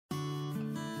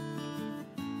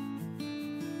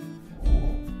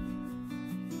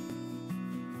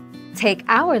Take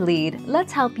our lead,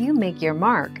 let's help you make your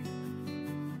mark.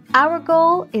 Our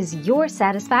goal is your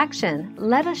satisfaction.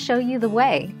 Let us show you the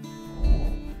way.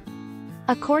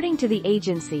 According to the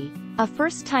agency, a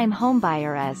first-time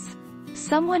homebuyer is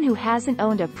someone who hasn't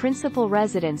owned a principal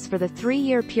residence for the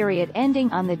 3-year period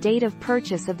ending on the date of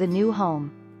purchase of the new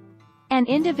home. An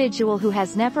individual who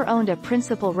has never owned a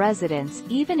principal residence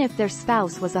even if their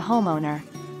spouse was a homeowner.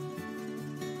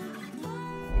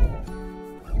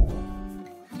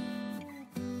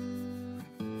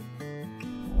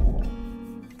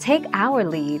 Take our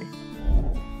lead.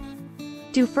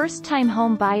 Do first-time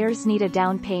home buyers need a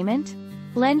down payment?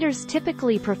 Lenders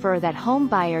typically prefer that home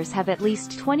buyers have at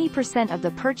least 20% of the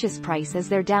purchase price as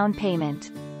their down payment.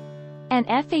 An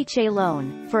FHA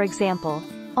loan, for example,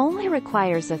 only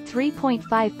requires a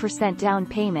 3.5% down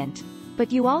payment,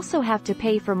 but you also have to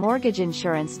pay for mortgage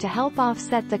insurance to help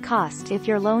offset the cost if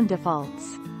your loan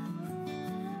defaults.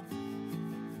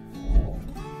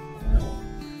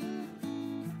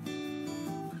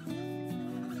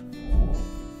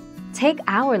 Take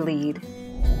our lead.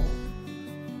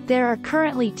 There are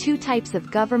currently 2 types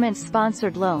of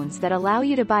government-sponsored loans that allow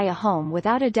you to buy a home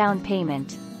without a down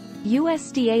payment: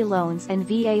 USDA loans and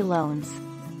VA loans.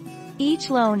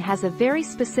 Each loan has a very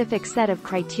specific set of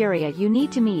criteria you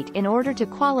need to meet in order to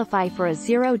qualify for a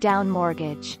zero-down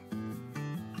mortgage.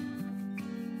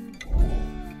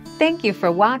 Thank you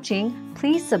for watching.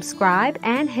 Please subscribe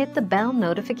and hit the bell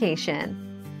notification.